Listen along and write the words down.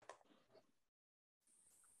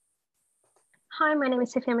Hi, my name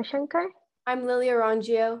is Sophia Mashenko. I'm Lily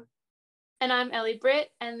Orangio. And I'm Ellie Britt,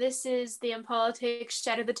 and this is the In Politics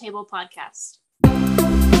Shatter the Table podcast.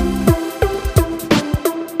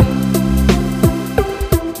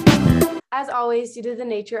 As always, due to the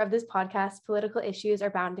nature of this podcast, political issues are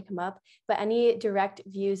bound to come up, but any direct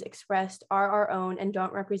views expressed are our own and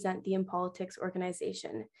don't represent the In Politics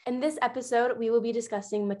organization. In this episode, we will be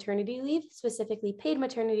discussing maternity leave, specifically paid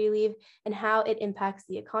maternity leave, and how it impacts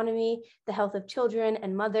the economy, the health of children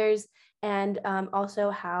and mothers, and also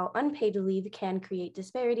how unpaid leave can create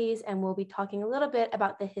disparities. And we'll be talking a little bit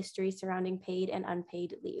about the history surrounding paid and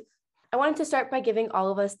unpaid leave. I wanted to start by giving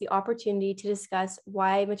all of us the opportunity to discuss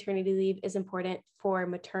why maternity leave is important for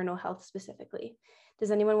maternal health specifically.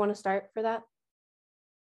 Does anyone want to start for that?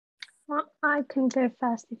 Well, I can go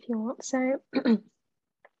first if you want. So,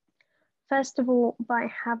 first of all,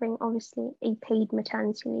 by having obviously a paid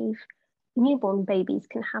maternity leave, newborn babies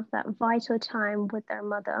can have that vital time with their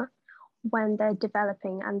mother when they're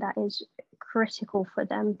developing, and that is critical for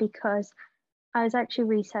them because I was actually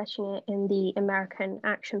researching it in the American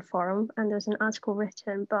Action Forum, and there was an article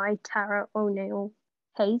written by Tara O'Neill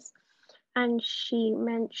Hayes, and she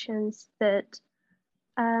mentions that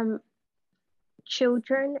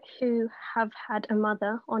children who have had a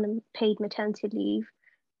mother on a paid maternity leave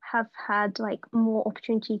have had more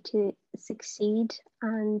opportunity to succeed,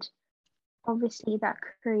 and obviously that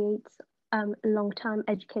creates long-term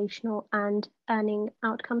educational and earning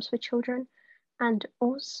outcomes for children, and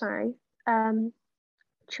also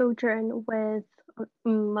children with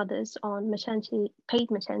mothers on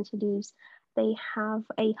paid maternity leaves, they have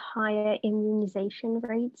a higher immunization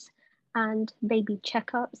rates and baby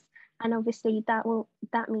checkups, and obviously that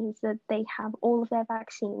means that they have all of their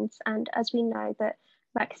vaccines. And as we know that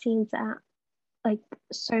vaccines are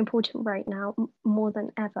so important right now, more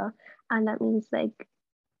than ever, and that means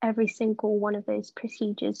every single one of those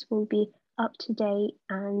procedures will be up to date,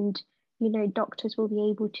 and doctors will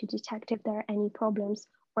be able to detect if there are any problems.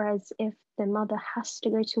 Whereas if the mother has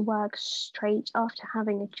to go to work straight after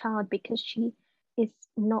having a child because she is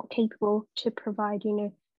not capable to provide,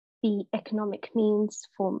 the economic means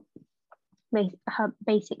for her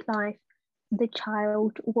basic life, the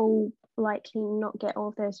child will likely not get all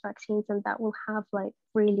of those vaccines, and that will have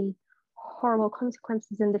really horrible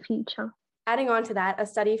consequences in the future. Adding on to that, a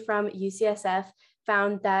study from UCSF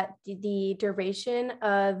found that the duration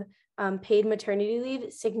of paid maternity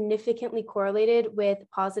leave significantly correlated with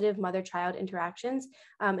positive mother-child interactions.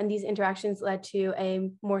 And these interactions led to a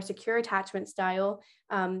more secure attachment style,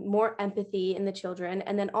 more empathy in the children,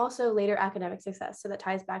 and then also later academic success. So that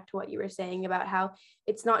ties back to what you were saying about how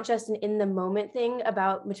it's not just an in-the-moment thing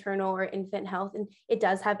about maternal or infant health, and it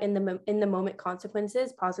does have in-the-moment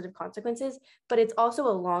consequences, positive consequences, but it's also a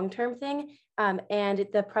long-term thing. And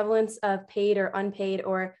the prevalence of paid or unpaid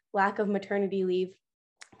or lack of maternity leave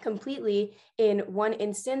completely in one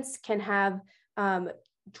instance can have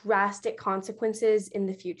drastic consequences in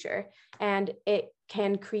the future. And it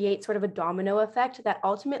can create sort of a domino effect that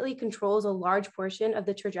ultimately controls a large portion of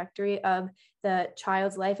the trajectory of the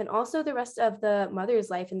child's life and also the rest of the mother's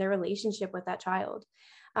life and their relationship with that child.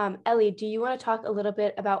 Ellie, do you want to talk a little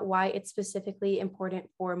bit about why it's specifically important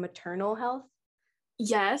for maternal health?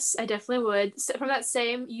 Yes, I definitely would. So from that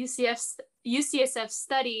same UCSF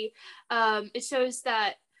study, it shows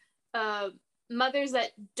that mothers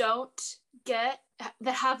that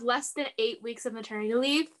have less than 8 weeks of maternity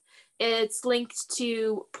leave, it's linked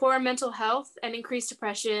to poor mental health and increased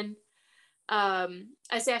depression,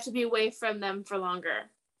 as they have to be away from them for longer.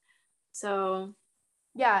 So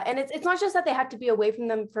yeah, and it's not just that they have to be away from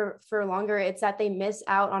them for longer, it's that they miss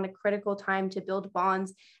out on a critical time to build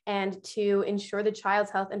bonds and to ensure the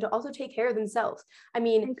child's health and to also take care of themselves. I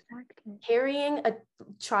mean, exactly. Carrying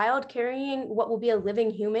what will be a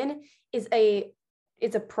living human is a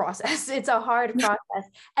process. It's a hard process.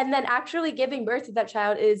 And then actually giving birth to that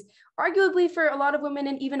child is arguably for a lot of women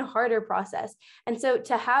an even harder process. And so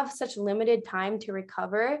to have such limited time to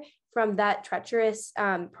recover from that treacherous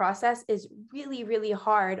process is really, really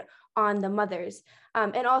hard on the mothers.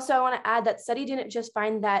 And also I want to add that study didn't just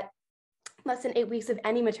find that less than 8 weeks of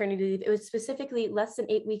any maternity leave. It was specifically less than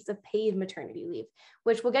 8 weeks of paid maternity leave,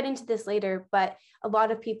 which we'll get into this later. But a lot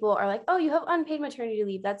of people are like, oh, you have unpaid maternity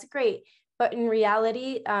leave. That's great. But in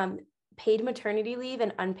reality, paid maternity leave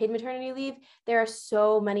and unpaid maternity leave, there are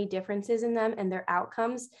so many differences in them and their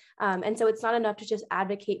outcomes. And so it's not enough to just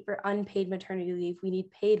advocate for unpaid maternity leave. We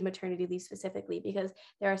need paid maternity leave specifically because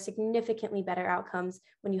there are significantly better outcomes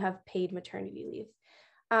when you have paid maternity leave.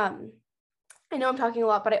 I know I'm talking a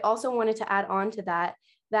lot, but I also wanted to add on to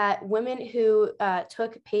that women who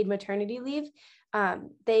took paid maternity leave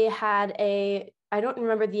they had I don't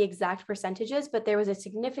remember the exact percentages, but there was a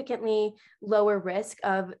significantly lower risk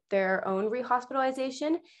of their own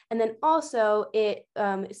rehospitalization. And then also it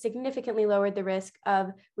significantly lowered the risk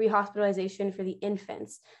of rehospitalization for the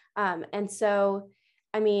infants. And so,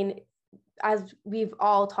 I mean, as we've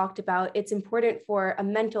all talked about, it's important for a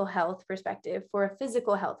mental health perspective, for a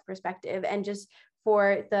physical health perspective, and just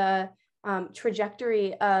for the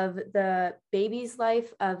trajectory of the baby's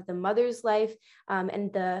life, of the mother's life,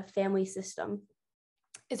 and the family system.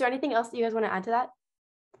 Is there anything else that you guys want to add to that?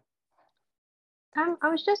 I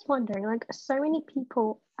was just wondering, like, so many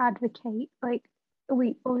people advocate, like,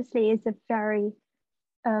 we obviously is a very,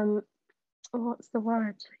 what's the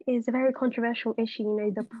word? Is a very controversial issue, you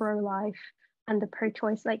know, the pro-life and the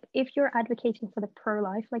pro-choice. Like, if you're advocating for the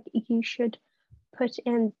pro-life, like, you should put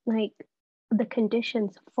in, like, the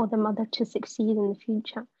conditions for the mother to succeed in the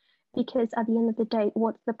future. Because at the end of the day,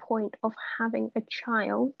 what's the point of having a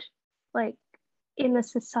child, like, in a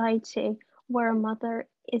society where a mother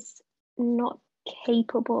is not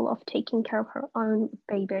capable of taking care of her own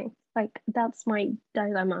baby? Like, that's my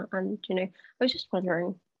dilemma. And, you know, I was just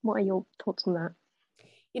wondering, what are your thoughts on that?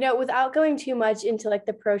 You know, without going too much into like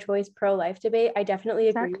the pro-choice, pro-life debate, I definitely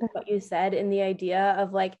agree with what you said in the idea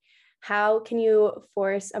of like, how can you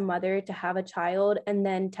force a mother to have a child and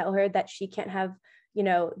then tell her that she can't have, you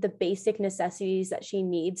know, the basic necessities that she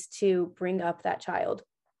needs to bring up that child?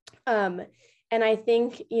 And I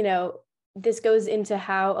think, you know, this goes into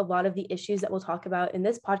how a lot of the issues that we'll talk about in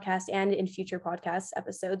this podcast and in future podcast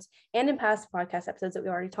episodes and in past podcast episodes that we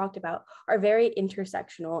already talked about are very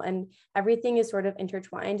intersectional, and everything is sort of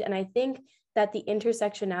intertwined. And I think that the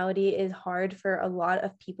intersectionality is hard for a lot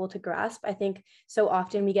of people to grasp. I think so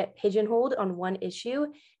often we get pigeonholed on one issue,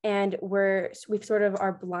 and we sort of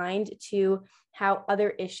are blind to how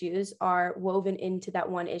other issues are woven into that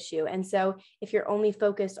one issue. And so if you're only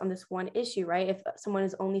focused on this one issue, right, if someone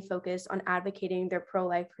is only focused on advocating their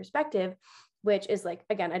pro-life perspective, which is like,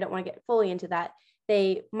 again, I don't want to get fully into that,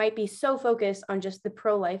 they might be so focused on just the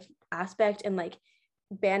pro-life aspect and like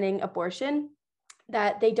banning abortion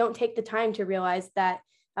that they don't take the time to realize that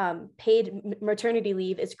paid maternity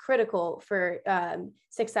leave is critical for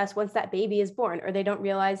success once that baby is born, or they don't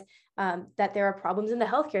realize that there are problems in the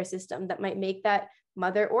healthcare system that might make that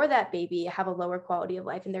mother or that baby have a lower quality of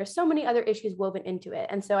life. And there are so many other issues woven into it.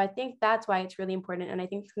 And so I think that's why it's really important. And I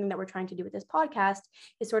think something that we're trying to do with this podcast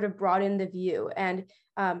is sort of broaden the view and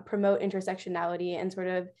promote intersectionality and sort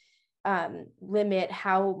of limit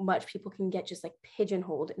how much people can get just like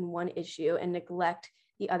pigeonholed in one issue and neglect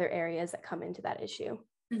the other areas that come into that issue.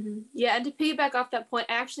 Mm-hmm. Yeah, and to piggyback off that point,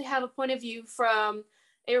 I actually have a point of view from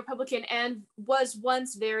a Republican and was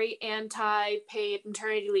once very anti-paid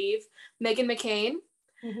maternity leave, Meghan McCain.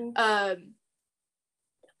 Mm-hmm.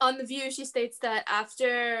 On The View, she states that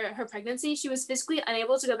after her pregnancy, she was physically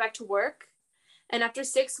unable to go back to work. And after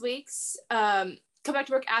 6 weeks, come back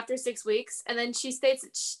to work after 6 weeks. And then she states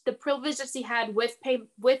that the privilege that she had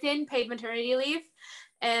within paid maternity leave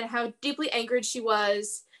and how deeply angered she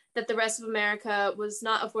was that the rest of America was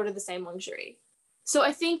not afforded the same luxury. So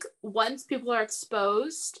I think once people are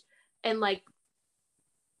exposed and like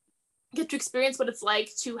get to experience what it's like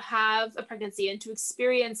to have a pregnancy and to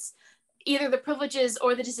experience either the privileges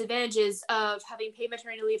or the disadvantages of having paid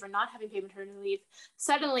maternity leave or not having paid maternity leave,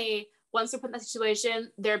 suddenly, once they're put in that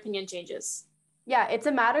situation, their opinion changes. Yeah, it's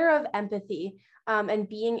a matter of empathy and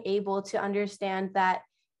being able to understand that,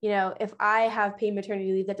 you know, if I have paid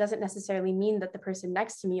maternity leave, that doesn't necessarily mean that the person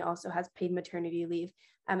next to me also has paid maternity leave.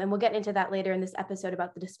 And we'll get into that later in this episode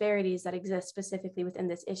about the disparities that exist specifically within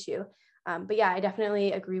this issue. But yeah, I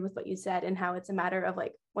definitely agree with what you said and how it's a matter of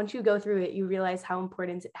like, once you go through it, you realize how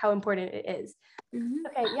important it is. Mm-hmm.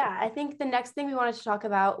 Okay, yeah, I think the next thing we wanted to talk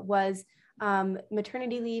about was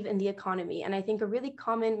maternity leave and the economy. And I think a really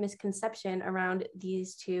common misconception around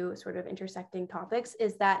these two sort of intersecting topics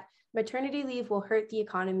is that maternity leave will hurt the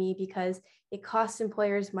economy because it costs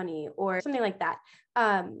employers money or something like that.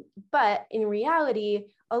 But in reality,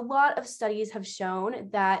 a lot of studies have shown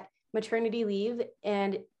that maternity leave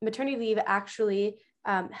actually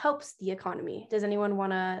helps the economy. Does anyone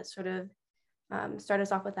want to sort of start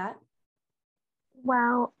us off with that?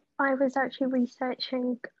 Well, I was actually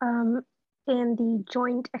researching in the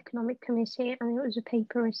Joint Economic Committee, and it was a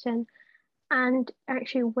paper written, and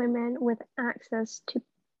actually women with access to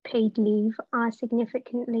paid leave are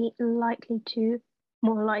significantly more likely to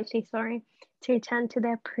return to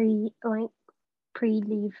their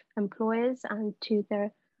pre-leave employers and to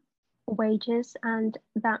their wages, and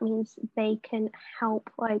that means they can help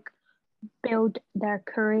like build their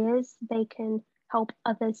careers, they can help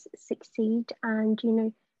others succeed, and you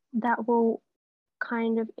know that will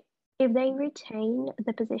kind of, if they retain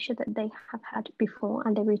the position that they have had before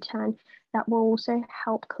and they return, that will also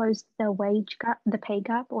help close the wage gap, the pay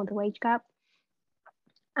gap or the wage gap.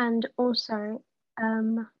 And also,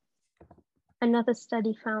 another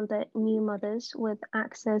study found that new mothers with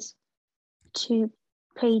access to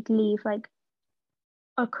paid leave, like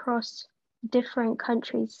across different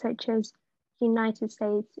countries such as United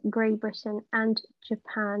States, Great Britain, and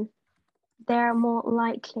Japan, they're more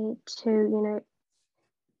likely to,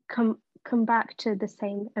 come back to the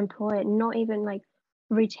same employer, not even like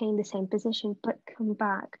retain the same position, but come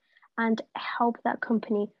back and help that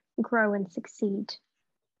company grow and succeed.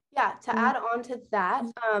 Yeah, to add on to that,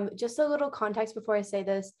 just a little context before I say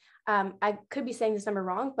this. I could be saying this number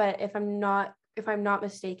wrong, but if I'm not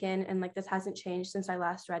mistaken, and like this hasn't changed since I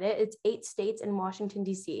last read it, it's 8 states in Washington,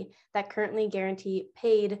 D.C. that currently guarantee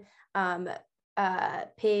paid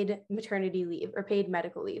maternity leave or paid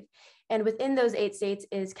medical leave. And within those 8 states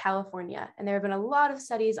is California. And there have been a lot of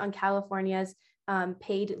studies on California's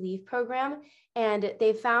paid leave program. And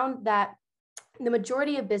they found that the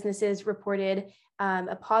majority of businesses reported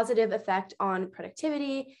a positive effect on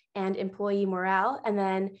productivity and employee morale. And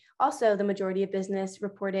then also the majority of business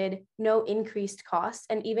reported no increased costs,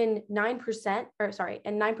 and even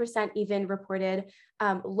 9% even reported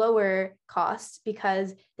lower costs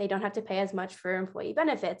because they don't have to pay as much for employee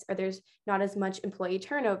benefits, or there's not as much employee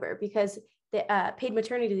turnover, because the paid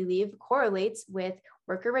maternity leave correlates with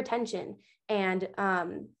worker retention and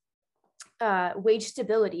wage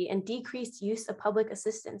stability and decreased use of public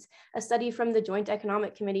assistance. A study from the Joint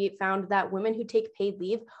Economic Committee found that women who take paid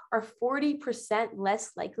leave are 40%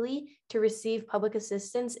 less likely to receive public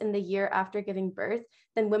assistance in the year after giving birth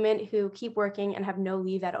than women who keep working and have no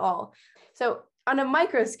leave at all. So on a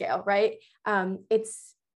micro scale, right, it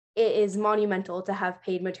is monumental to have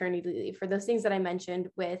paid maternity leave for those things that I mentioned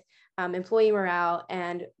with employee morale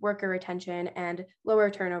and worker retention and lower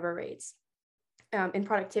turnover rates. In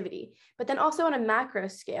productivity, but then also on a macro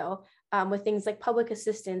scale with things like public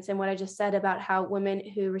assistance and what I just said about how women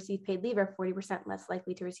who receive paid leave are 40% less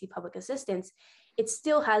likely to receive public assistance, it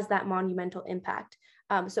still has that monumental impact.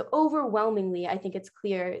 So overwhelmingly, I think it's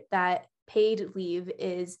clear that paid leave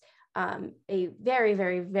is a very,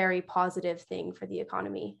 very, very positive thing for the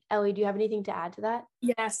economy. Ellie, do you have anything to add to that?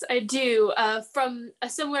 Yes, I do. From a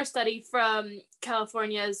similar study from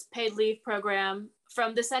California's paid leave program,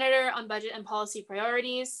 from the Center on Budget and Policy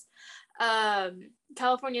Priorities,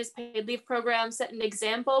 California's paid leave program set an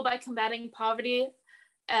example by combating poverty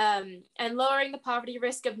and lowering the poverty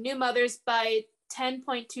risk of new mothers by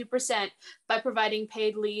 10.2% by providing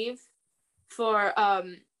paid leave for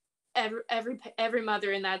every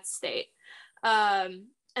mother in that state. And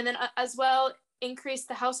then as well, increase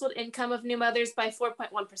the household income of new mothers by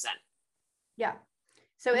 4.1%. Yeah.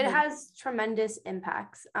 So it has tremendous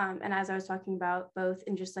impacts. And as I was talking about, both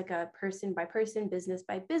in just like a person by person, business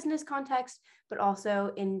by business context, but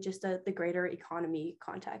also in just the greater economy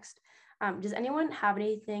context. Does anyone have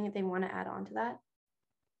anything they want to add on to that?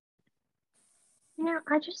 Yeah,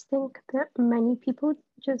 I just think that many people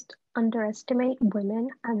just underestimate women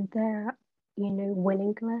and their,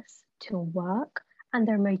 willingness to work and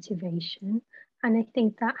their motivation. And I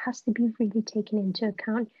think that has to be really taken into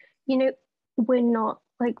account. We're not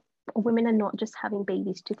like, women are not just having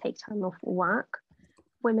babies to take time off work.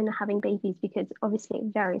 Women are having babies because obviously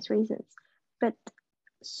various reasons, but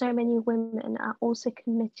so many women are also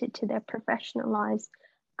committed to their professional lives.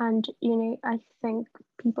 And, I think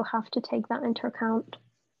people have to take that into account.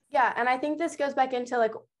 Yeah. And I think this goes back into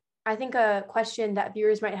like, I think a question that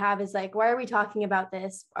viewers might have is like, why are we talking about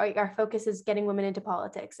this? Our focus is getting women into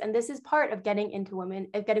politics. And this is part of getting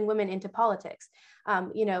women into politics.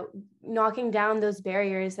 Knocking down those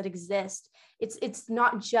barriers that exist. It's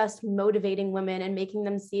not just motivating women and making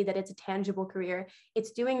them see that it's a tangible career.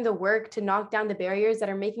 It's doing the work to knock down the barriers that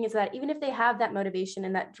are making it so that even if they have that motivation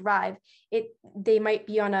and that drive, they might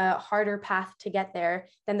be on a harder path to get there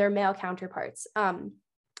than their male counterparts.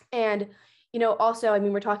 Also, I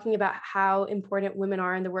mean, we're talking about how important women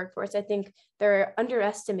are in the workforce. I think they're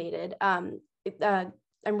underestimated.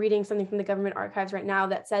 I'm reading something from the government archives right now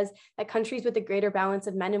that says that countries with a greater balance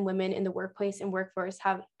of men and women in the workplace and workforce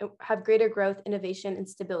have greater growth, innovation, and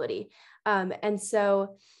stability. And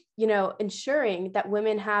so, ensuring that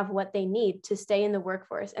women have what they need to stay in the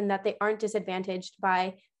workforce and that they aren't disadvantaged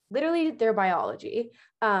by literally their biology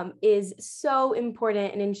is so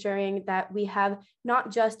important in ensuring that we have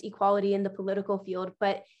not just equality in the political field,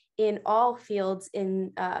 but in all fields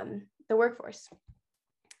in the workforce.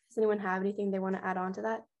 Does anyone have anything they want to add on to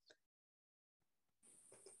that?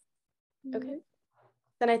 Okay.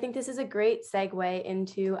 then I think this is a great segue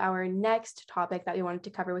into our next topic that we wanted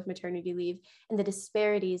to cover with maternity leave and the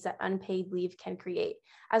disparities that unpaid leave can create.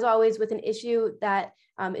 As always, with an issue that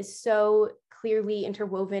is so clearly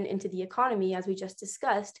interwoven into the economy, as we just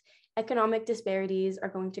discussed, economic disparities are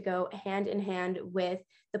going to go hand in hand with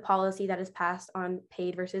the policy that is passed on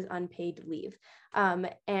paid versus unpaid leave.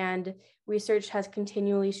 And research has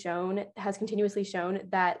continuously shown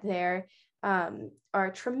that there are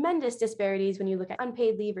tremendous disparities when you look at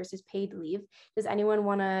unpaid leave versus paid leave. Does anyone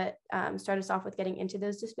want to start us off with getting into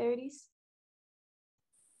those disparities?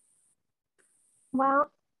 Well,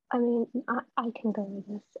 I mean, I can go with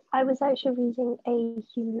this. I was actually reading a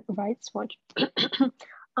Human Rights Watch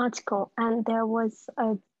article, and there was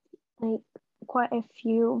quite a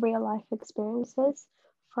few real life experiences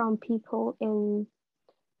from people in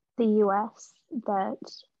the US that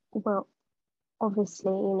were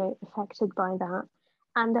obviously, affected by that.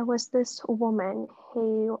 And there was this woman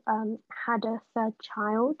who had a third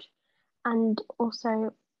child, and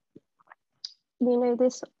also,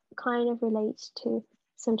 this kind of relates to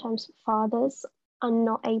sometimes fathers are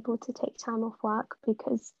not able to take time off work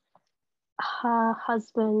because her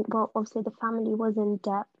husband, well, obviously the family was in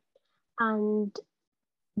debt and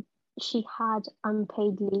she had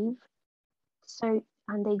unpaid leave. So,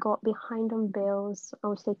 and they got behind on bills,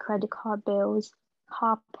 obviously credit card bills,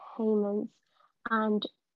 car payments, and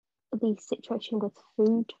the situation with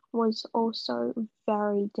food was also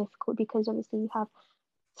very difficult because obviously you have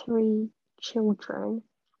 3 children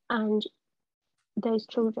and those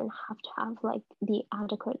children have to have like the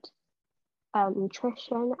adequate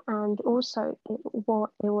nutrition. And also what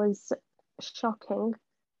it was shocking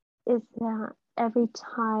is that every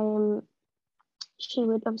time she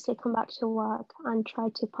would obviously come back to work and try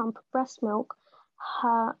to pump breast milk,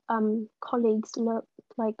 her colleagues looked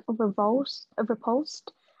like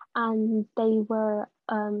repulsed, and they were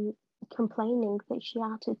complaining that she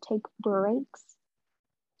had to take breaks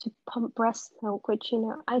to pump breast milk, which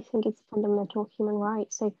I think is a fundamental human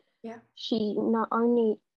right. So yeah, she not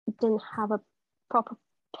only didn't have a proper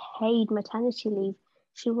paid maternity leave,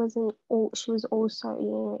 she was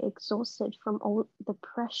also exhausted from all the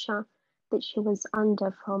pressure that she was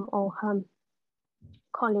under from all her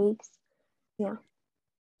colleagues.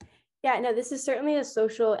 Yeah, no, this is certainly a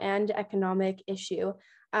social and economic issue.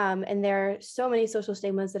 And there are so many social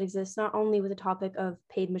stigmas that exist, not only with the topic of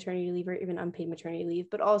paid maternity leave or even unpaid maternity leave,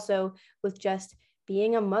 but also with just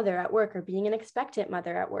being a mother at work or being an expectant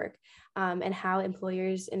mother at work, and how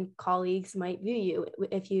employers and colleagues might view you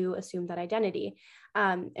if you assume that identity.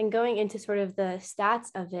 And going into sort of the stats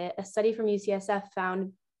of it, a study from UCSF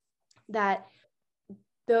found that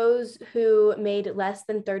those who made less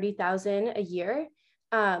than $30,000 a year,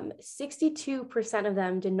 62% of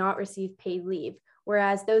them did not receive paid leave,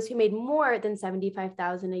 whereas those who made more than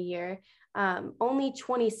 $75,000 a year, only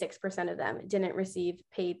 26% of them didn't receive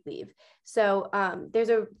paid leave. So there's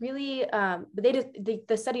a really,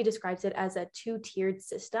 the study describes it as a 2-tiered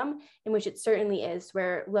system, in which it certainly is,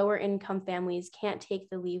 where lower income families can't take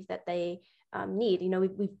the leave that they need.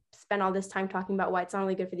 We've spent all this time talking about why it's not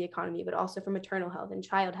only good for the economy, but also for maternal health and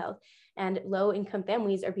child health. And low income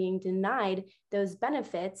families are being denied those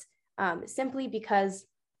benefits simply because,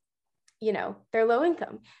 they're low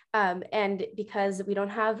income. And because we don't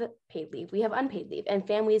have paid leave, we have unpaid leave, and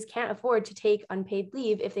families can't afford to take unpaid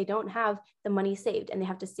leave if they don't have the money saved, and they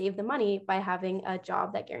have to save the money by having a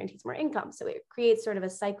job that guarantees more income. So it creates sort of a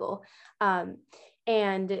cycle.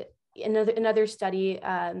 And another study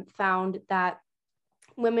found that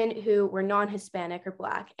women who were non-Hispanic or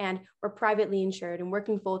Black and were privately insured and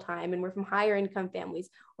working full-time and were from higher income families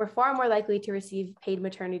were far more likely to receive paid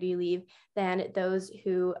maternity leave than those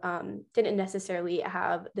who didn't necessarily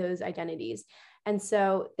have those identities. And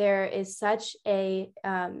so there is such a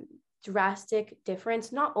drastic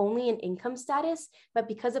difference, not only in income status, but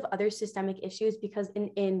because of other systemic issues, because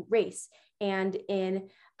in race and in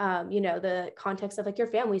the context of like your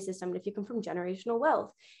family system, and if you come from generational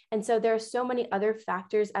wealth. And so there are so many other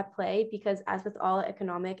factors at play, because as with all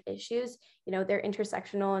economic issues, they're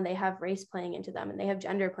intersectional and they have race playing into them and they have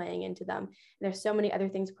gender playing into them. And there's so many other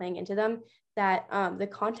things playing into them that the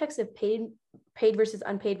context of paid versus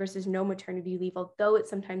unpaid versus no maternity leave, although it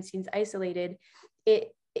sometimes seems isolated,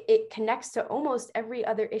 it connects to almost every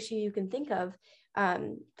other issue you can think of,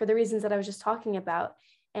 for the reasons that I was just talking about.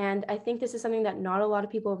 And I think this is something that not a lot of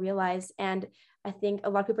people realize. And I think a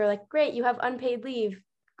lot of people are like, great, you have unpaid leave.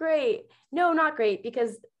 Great. No, not great,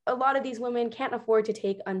 because a lot of these women can't afford to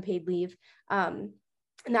take unpaid leave. And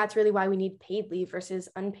that's really why we need paid leave versus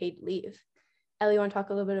unpaid leave. Ellie, you want to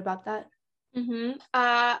talk a little bit about that?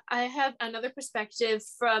 I have another perspective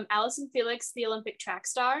from Allison Felix, the Olympic track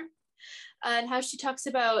star, and how she talks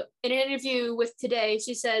about, in an interview with Today,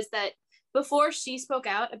 she says that before she spoke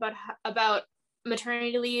out about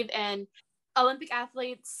maternity leave and Olympic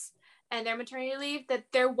athletes and their maternity leave, that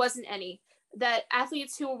there wasn't any. That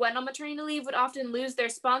athletes who went on maternity leave would often lose their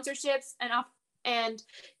sponsorships, and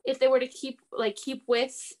if they were to keep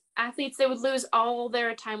with athletes, they would lose all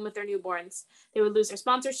their time with their newborns. They would lose their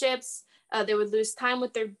sponsorships. They would lose time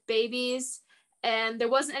with their babies, and there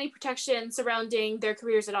wasn't any protection surrounding their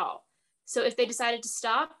careers at all. So if they decided to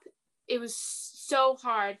stop, it was so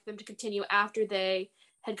hard for them to continue after they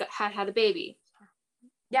had a baby.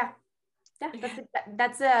 Yeah,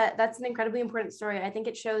 that's an incredibly important story. I think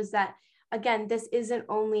it shows that, again, this isn't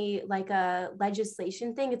only like a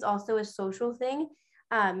legislation thing, it's also a social thing.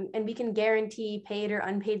 And we can guarantee paid or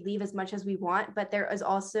unpaid leave as much as we want, but there is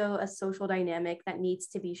also a social dynamic that needs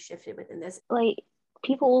to be shifted within this. Like,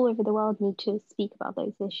 people all over the world need to speak about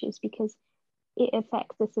those issues because it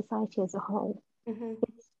affects the society as a whole.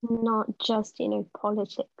 It's not just,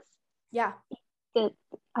 politics. Yeah. That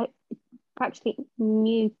practically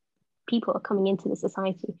new people are coming into the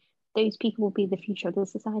society. Those people will be the future of the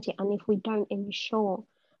society. And if we don't ensure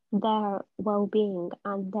their well-being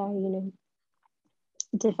and their,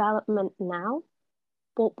 development now,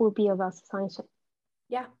 what will be of our society?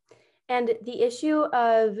 Yeah. And the issue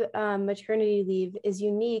of maternity leave is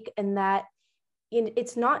unique in that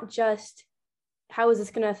it's not just how is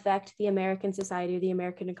this going to affect the American society or the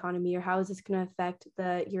American economy, or how is this going to affect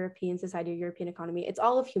the European society or European economy? It's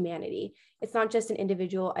all of humanity. It's not just an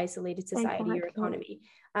individual isolated society or economy.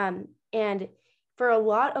 And for a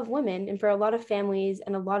lot of women and for a lot of families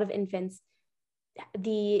and a lot of infants,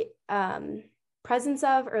 the presence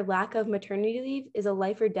of or lack of maternity leave is a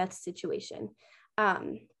life or death situation.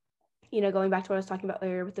 Going back to what I was talking about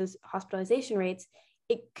earlier with those hospitalization rates,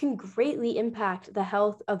 it can greatly impact the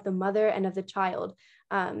health of the mother and of the child.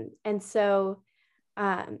 And so,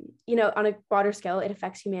 on a broader scale, it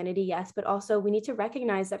affects humanity, yes, but also we need to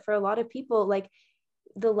recognize that for a lot of people, like,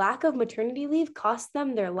 the lack of maternity leave costs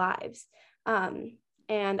them their lives.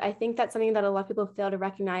 And I think that's something that a lot of people fail to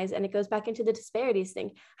recognize. And it goes back into the disparities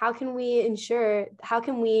thing. How can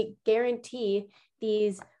we guarantee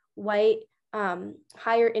these white,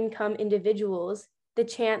 higher income individuals the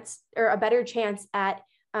chance or a better chance at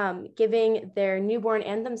giving their newborn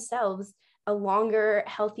and themselves a longer,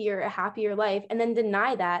 healthier, happier life, and then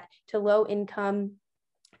deny that to low income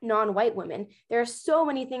non-white women? There are so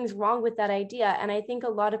many things wrong with that idea. And I think a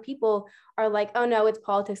lot of people are like, oh no, it's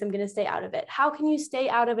politics, I'm going to stay out of it. How can you stay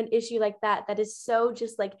out of an issue like that is so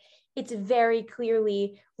just like, it's very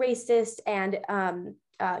clearly racist and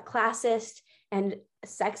classist and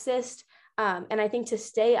sexist. And I think to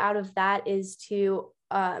stay out of that is to,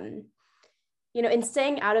 in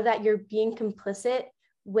staying out of that, you're being complicit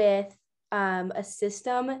with a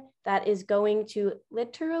system that is going to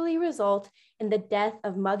literally result in the death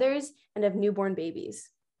of mothers and of newborn babies,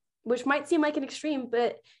 which might seem like an extreme,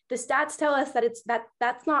 but the stats tell us that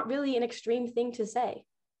that's not really an extreme thing to say.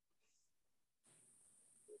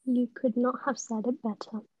 You could not have said it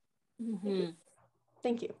better.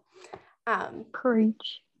 Thank you.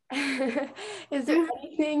 Preach. Is there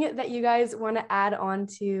anything that you guys want to add on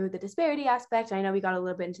to the disparity aspect? I know we got a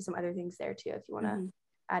little bit into some other things there too, if you want to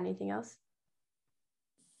add anything else.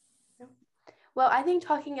 No? Well, I think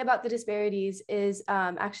talking about the disparities is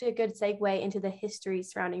actually a good segue into the history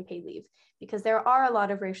surrounding paid leave, because there are a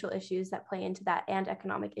lot of racial issues that play into that and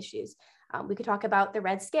economic issues. We could talk about the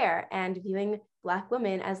Red Scare and viewing Black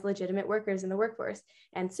women as legitimate workers in the workforce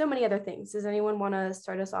and so many other things. Does anyone want to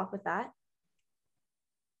start us off with that?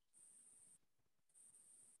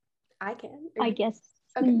 I can. I guess.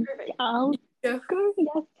 Okay, perfect. I'll go.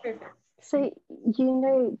 Yes. Perfect. So,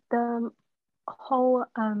 the whole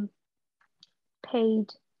paid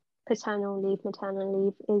paternal leave, maternal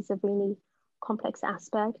leave is a really complex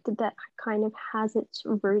aspect that kind of has its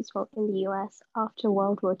roots in the US after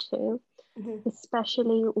World War II,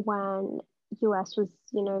 especially when US was,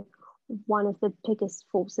 one of the biggest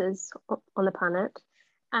forces on the planet.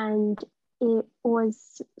 And it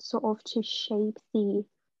was sort of to shape the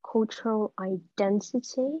cultural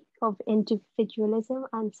identity of individualism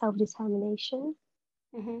and self-determination.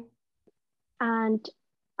 And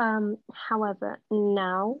however,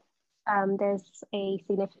 now there's a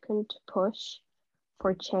significant push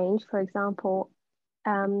for change. For example,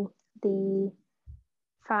 the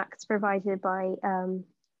facts provided by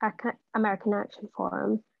American Action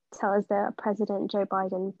Forum tell us that President Joe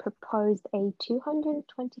Biden proposed a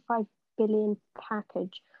 $225 billion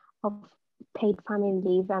package of paid family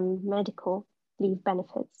leave and medical leave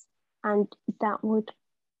benefits And that would,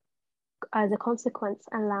 as a consequence,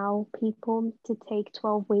 allow people to take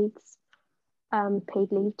 12 weeks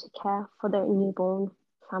paid leave to care for their newborn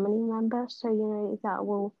family member. So, that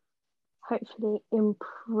will hopefully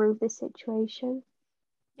improve the situation.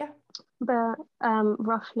 Yeah. But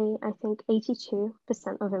roughly, I think 82%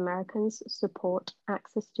 of Americans support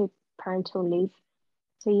access to parental leave.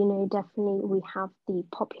 So, definitely we have the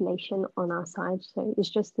population on our side. So it's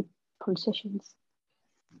just the politicians.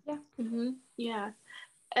 Yeah. Mm-hmm. Yeah.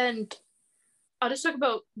 And I'll just talk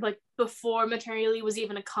about like before maternity leave was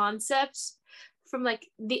even a concept. From like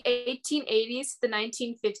the 1880s to the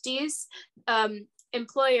 1950s,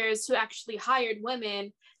 employers who actually hired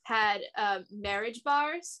women had marriage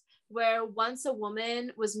bars, where once a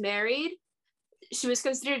woman was married, she was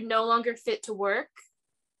considered no longer fit to work.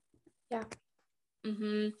 Yeah.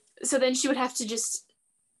 Mm-hmm. So then she would have to just,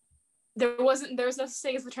 there was no such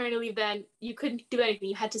thing as maternity leave then. You couldn't do anything.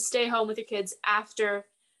 You had to stay home with your kids after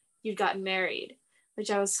you'd gotten married,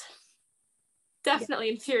 which I was definitely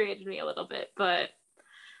infuriated me a little bit.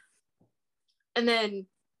 And then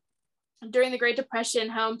during the Great Depression,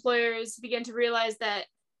 how employers began to realize that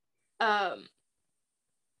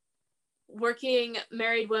working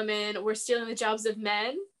married women were stealing the jobs of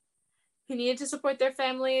men who needed to support their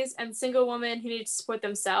families, and single women who needed to support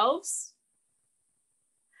themselves.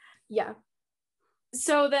 Yeah.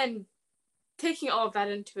 So then, taking all of that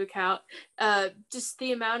into account, just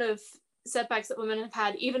the amount of setbacks that women have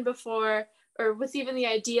had even before, or with even the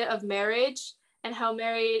idea of marriage, and how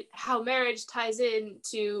marriage ties in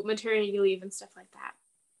to maternity leave and stuff like that.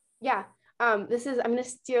 Yeah. I'm going to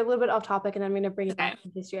steer a little bit off topic, and I'm going to bring it back to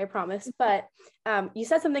history, I promise. But you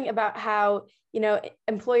said something about how,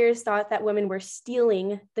 employers thought that women were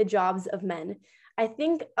stealing the jobs of men. I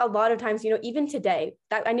think a lot of times, even today,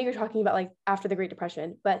 that I know you're talking about like after the Great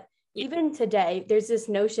Depression, but even today, there's this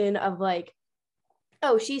notion of like,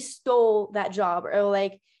 oh, she stole that job, or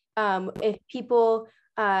like, if people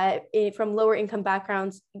from lower income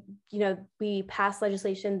backgrounds, we pass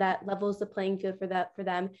legislation that levels the playing field for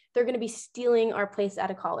them, they're going to be stealing our place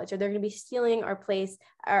at a college, or they're going to be stealing our place,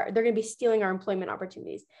 or they're going to be stealing our employment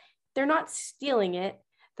opportunities. They're not stealing it,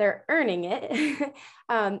 they're earning it.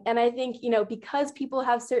 And I think, because people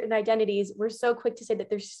have certain identities, we're so quick to say that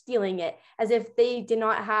they're stealing it, as if they did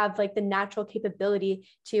not have like the natural capability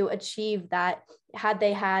to achieve that had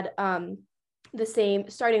they had the same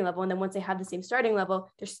starting level. And then once they have the same starting level,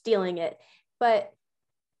 they're stealing it. But,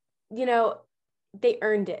 they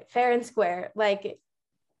earned it fair and square. Like,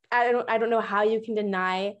 I don't know how you can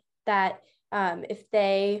deny that if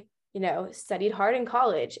they, studied hard in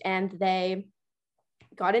college and they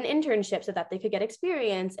got an internship so that they could get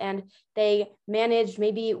experience, and they managed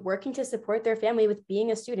maybe working to support their family with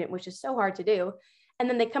being a student, which is so hard to do. And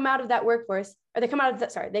then they come out of that workforce, or they come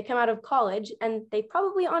out of college, and they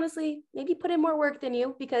probably honestly maybe put in more work than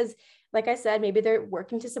you, because like I said, maybe they're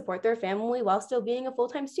working to support their family while still being a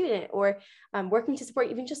full-time student, or working to support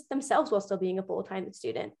even just themselves while still being a full-time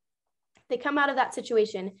student. They come out of that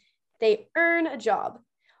situation, they earn a job.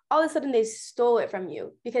 All of a sudden they stole it from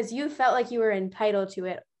you because you felt like you were entitled to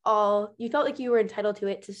it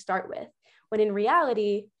to start with, when in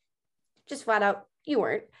reality, just flat out, you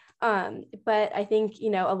weren't. But I think,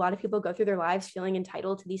 a lot of people go through their lives feeling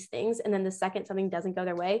entitled to these things. And then the second something doesn't go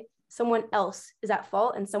their way, someone else is at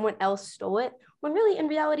fault and someone else stole it, when really in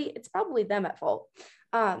reality, it's probably them at fault.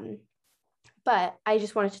 But I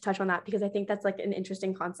just wanted to touch on that because I think that's like an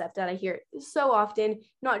interesting concept that I hear so often,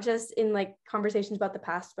 not just in like conversations about the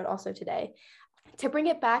past, but also today. To bring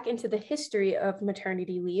it back into the history of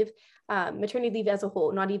maternity leave as a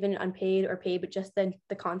whole, not even unpaid or paid, but just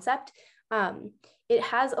the concept, it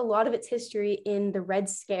has a lot of its history in the Red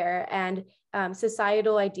Scare and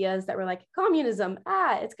societal ideas that were like, communism,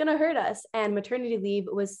 it's going to hurt us. And maternity leave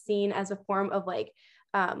was seen as a form of like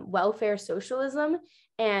welfare socialism,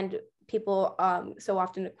 and people so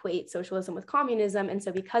often equate socialism with communism. And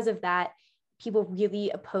so because of that, people really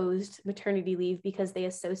opposed maternity leave because they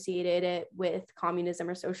associated it with communism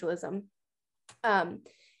or socialism. And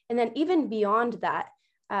then even beyond that,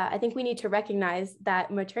 I think we need to recognize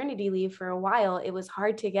that maternity leave, for a while, it was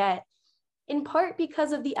hard to get, in part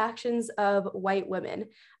because of the actions of white women.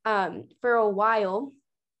 For a while,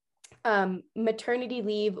 maternity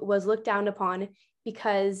leave was looked down upon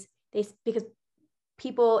because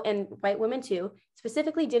people, and white women too,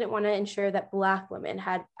 specifically didn't want to ensure that Black women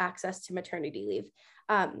had access to maternity leave.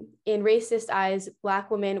 In racist eyes, Black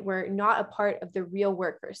women were not a part of the real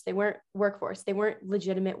workers. They weren't workforce. They weren't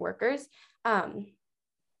legitimate workers.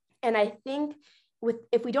 And I think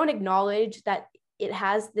if we don't acknowledge that it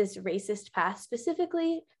has this racist past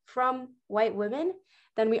specifically from white women,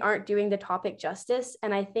 then we aren't doing the topic justice.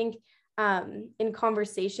 And I think in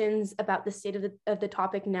conversations about the state of the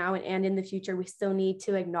topic now and in the future, we still need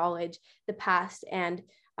to acknowledge the past and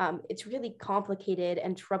it's really complicated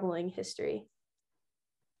and troubling history.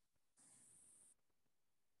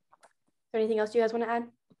 Is there anything else you guys want to add?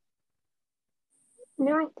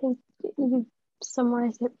 No, I think you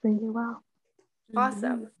summarized it really well.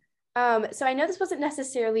 Awesome. So I know this wasn't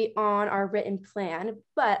necessarily on our written plan,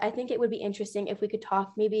 but I think it would be interesting if we could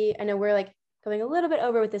talk maybe, I know we're like going a little bit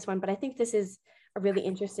over with this one, but I think this is a really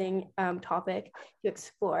interesting topic to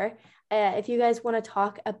explore. If you guys want to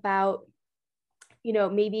talk about, you know,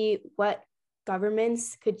 maybe what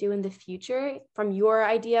governments could do in the future from your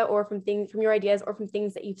idea or from your ideas or from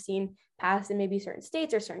things that you've seen pass in maybe certain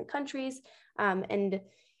states or certain countries, and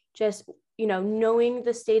just, you know, knowing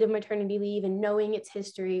the state of maternity leave and knowing its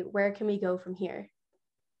history, where can we go from here?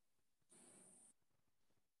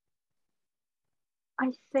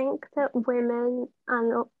 I think that women,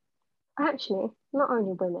 and actually not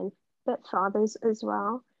only women, but fathers as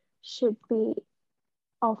well, should be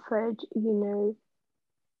offered,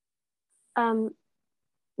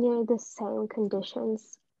 the same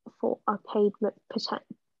conditions for a paid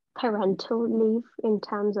parental leave in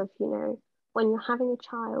terms of, when you're having a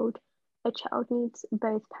child needs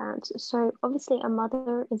both parents. So obviously a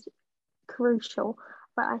mother is crucial,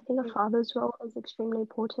 but I think a father's role is extremely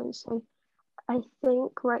important. So I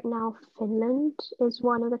think right now Finland is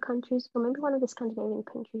one of the countries, or maybe one of the Scandinavian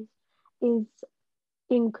countries, is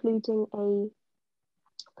including a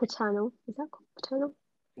paternal, is that called paternal?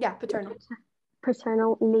 Yeah,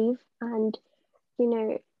 paternal leave. And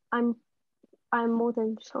I'm more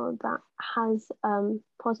than sure that has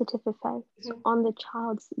positive effects on the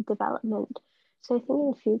child's development. So I think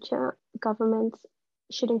in the future governments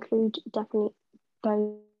should include definitely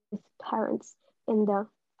both parents in the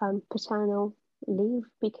paternal leave,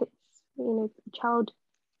 because the child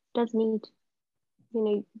does need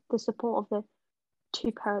the support of the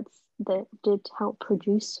two parents that did help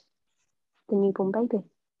produce the newborn baby.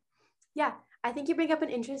 Yeah, I think you bring up an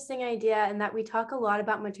interesting idea, and that we talk a lot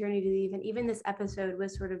about maternity leave, and even this episode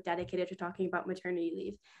was sort of dedicated to talking about maternity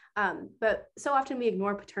leave. But so often we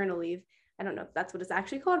ignore paternal leave. I don't know if that's what it's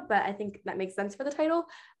actually called, but I think that makes sense for the title.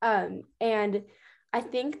 And I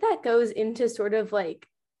think that goes into sort of like,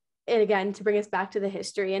 and again, to bring us back to the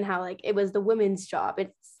history and how like it was the women's job.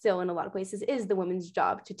 It still in a lot of places is the women's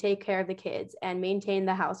job to take care of the kids and maintain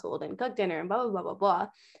the household and cook dinner and blah, blah, blah, blah,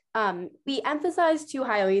 blah. We emphasize too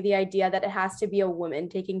highly the idea that it has to be a woman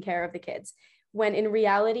taking care of the kids, when in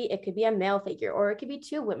reality, it could be a male figure, or it could be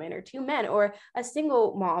two women or two men, or a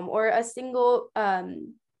single mom, or a single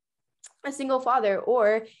father,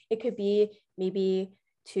 or it could be maybe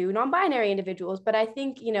two non-binary individuals. But I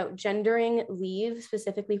think, gendering leave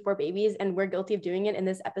specifically for babies, and we're guilty of doing it in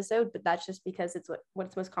this episode, but that's just because it's what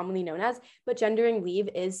it's most commonly known as. But gendering leave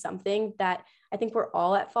is something that I think we're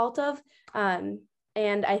all at fault of.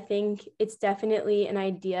 And I think it's definitely an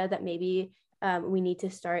idea that maybe we need to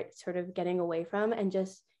start sort of getting away from, and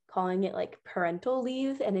just calling it like parental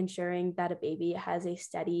leave, and ensuring that a baby has a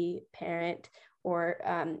steady parent, or,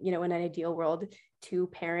 in an ideal world, two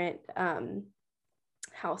parent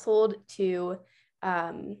household to,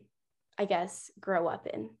 I guess, grow up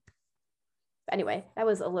in. Anyway, that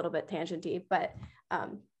was a little bit tangenty, but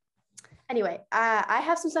anyway, I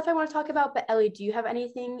have some stuff I want to talk about, but Ellie, do you have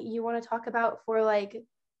anything you want to talk about for like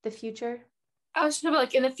the future? I was talking about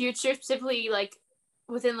like in the future, specifically like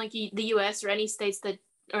within like the US or any states that,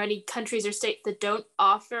 or any countries or states that don't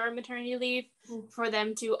offer maternity leave, for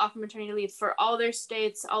them to offer maternity leave for all their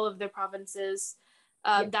states, all of their provinces.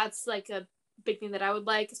 That's like a big thing that I would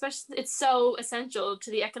like, especially it's so essential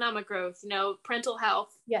to the economic growth, parental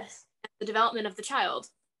health, yes, the development of the child.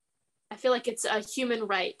 I feel like it's a human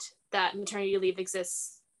right that maternity leave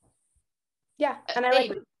exists. Yeah, and I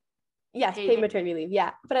like, yes, paid maternity leave,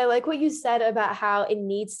 yeah. But I like what you said about how it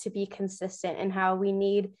needs to be consistent, and how we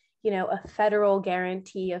need, a federal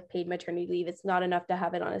guarantee of paid maternity leave. It's not enough to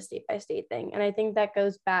have it on a state-by-state thing. And I think that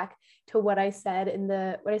goes back to what I said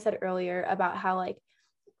earlier about how like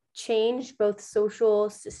change, both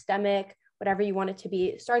social, systemic, whatever you want it to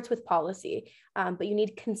be, starts with policy. But you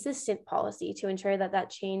need consistent policy to ensure that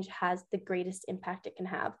that change has the greatest impact it can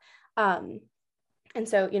have. And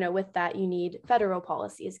so, with that, you need federal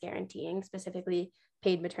policies guaranteeing specifically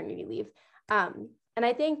paid maternity leave. And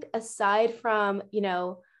I think aside from,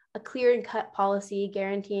 a clear and cut policy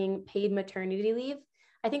guaranteeing paid maternity leave,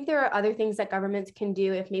 I think there are other things that governments can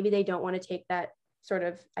do if maybe they don't want to take that sort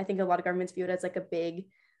of, I think a lot of governments view it as like a big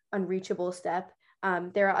unreachable step.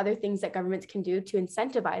 There are other things that governments can do to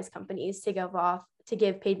incentivize companies to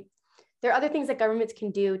give paid there are other things that governments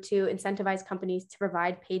can do to incentivize companies to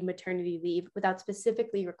provide paid maternity leave without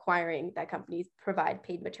specifically requiring that companies provide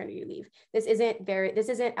paid maternity leave. This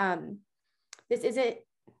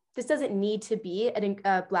doesn't need to be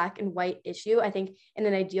a black and white issue. I think in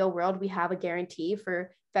an ideal world, we have a guarantee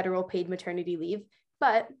for federal paid maternity leave.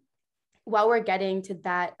 But while we're getting to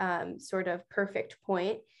that sort of perfect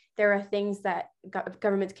point, there are things that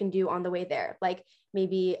governments can do on the way there, like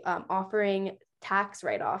maybe offering tax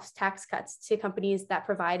write-offs, tax cuts to companies that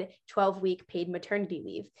provide 12-week paid maternity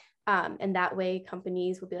leave. And that way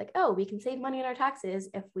companies will be like, oh, we can save money on our taxes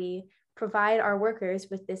if we provide our workers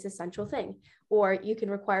with this essential thing. Or you can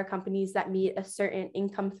require companies that meet a certain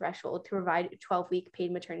income threshold to provide 12-week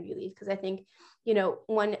paid maternity leave. Because I think,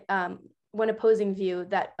 one opposing view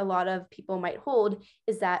that a lot of people might hold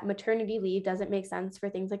is that maternity leave doesn't make sense for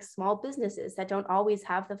things like small businesses that don't always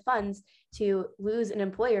have the funds to lose an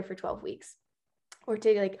employer for 12 weeks, or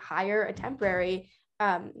to like hire a temporary,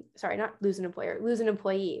 lose an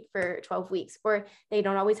employee for 12 weeks, or they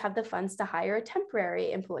don't always have the funds to hire a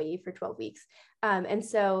temporary employee for 12 weeks. And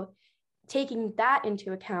so taking that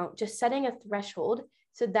into account, just setting a threshold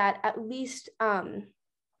so that at least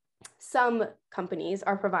some companies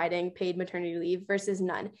are providing paid maternity leave versus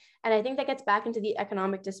none. And I think that gets back into the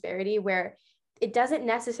economic disparity, where it doesn't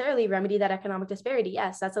necessarily remedy that economic disparity.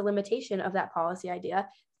 Yes, that's a limitation of that policy idea.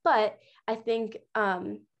 But I think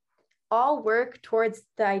all work towards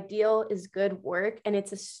the ideal is good work, and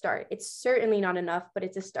it's a start. It's certainly not enough, but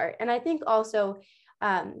it's a start. And I think also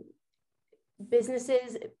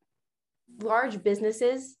large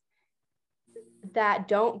businesses that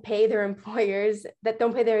don't pay their employees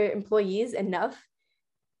enough,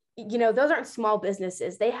 those aren't small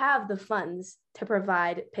businesses. They have the funds to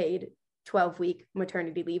provide paid 12-week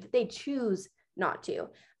maternity leave. They choose not to.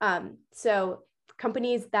 So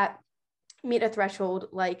companies that meet a threshold,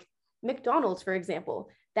 like McDonald's, for example,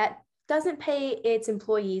 that doesn't pay its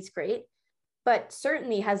employees great, but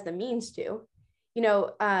certainly has the means to,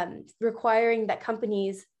 requiring that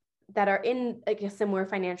companies that are in a similar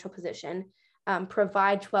financial position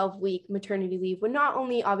provide 12-week maternity leave would not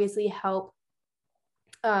only obviously help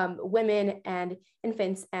women and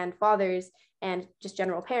infants and fathers and just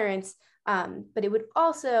general parents, but it would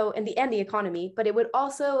also, and the economy, but it would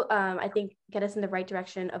also, I think, get us in the right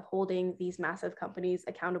direction of holding these massive companies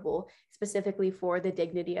accountable, specifically for the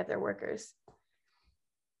dignity of their workers.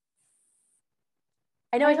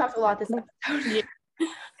 I know I talked a lot this episode.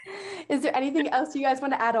 Is there anything else you guys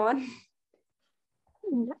want to add on?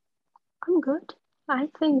 I'm good. I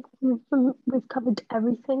think we've covered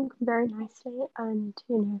everything very nicely and,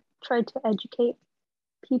 tried to educate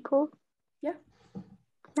people. Yeah.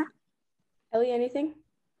 Ellie, anything?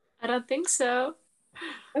 I don't think so.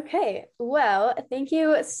 Okay, well, thank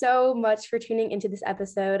you so much for tuning into this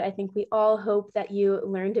episode. I think we all hope that you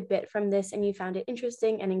learned a bit from this and you found it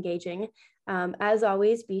interesting and engaging. As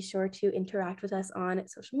always, be sure to interact with us on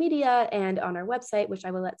social media and on our website, which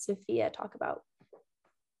I will let Sophia talk about.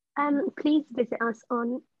 Please visit us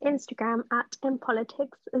on Instagram at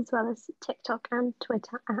mpolitics, as well as TikTok and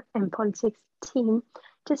Twitter at mpoliticsteam,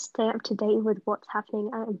 to stay up to date with what's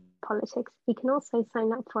happening at mPolitics. You can also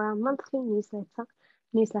sign up for our monthly newsletter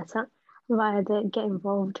via the Get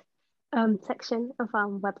Involved section of our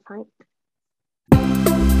website.